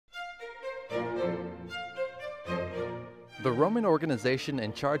The Roman organization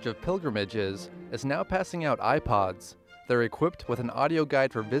in charge of pilgrimages is now passing out iPods. They're equipped with an audio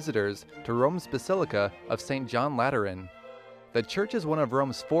guide for visitors to Rome's Basilica of St. John Lateran. The church is one of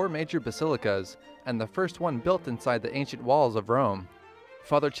Rome's 4 major basilicas and the first one built inside the ancient walls of Rome.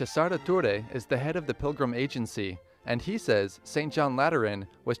 Father Cesare Ture is the head of the pilgrim agency, and he says St. John Lateran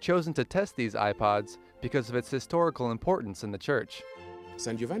was chosen to test these iPods because of its historical importance in the church.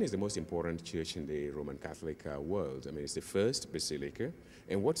 San Giovanni is the most important church in the Roman Catholic world. I mean, it's the first basilica,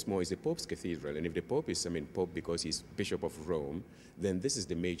 and what's more, it's the Pope's cathedral. And if the Pope is, Pope because he's Bishop of Rome, then this is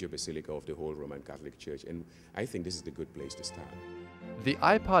the major basilica of the whole Roman Catholic Church, and I think this is the good place to start. The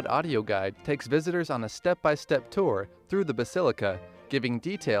iPod audio guide takes visitors on a step-by-step tour through the basilica, giving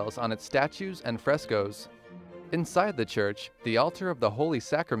details on its statues and frescoes. Inside the church, the altar of the Holy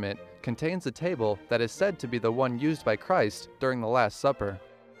Sacrament contains a table that is said to be the one used by Christ during the Last Supper.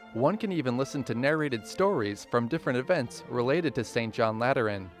 One can even listen to narrated stories from different events related to St. John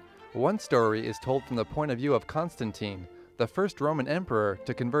Lateran. One story is told from the point of view of Constantine, the first Roman emperor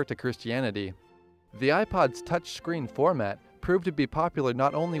to convert to Christianity. The iPod's touchscreen format proved to be popular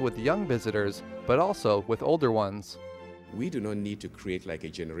not only with young visitors, but also with older ones. We do not need to create like a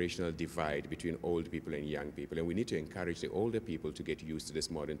generational divide between old people and young people, and we need to encourage the older people to get used to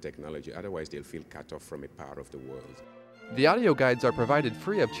this modern technology, otherwise they'll feel cut off from a part of the world. The audio guides are provided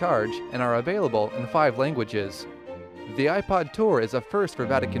free of charge and are available in 5 languages. The iPod tour is a first for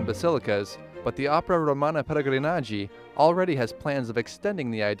Vatican basilicas, but the Opera Romana Pellegrinaggi already has plans of extending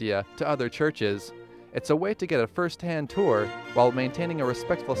the idea to other churches. It's a way to get a first-hand tour while maintaining a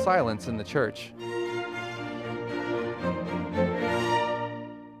respectful silence in the church.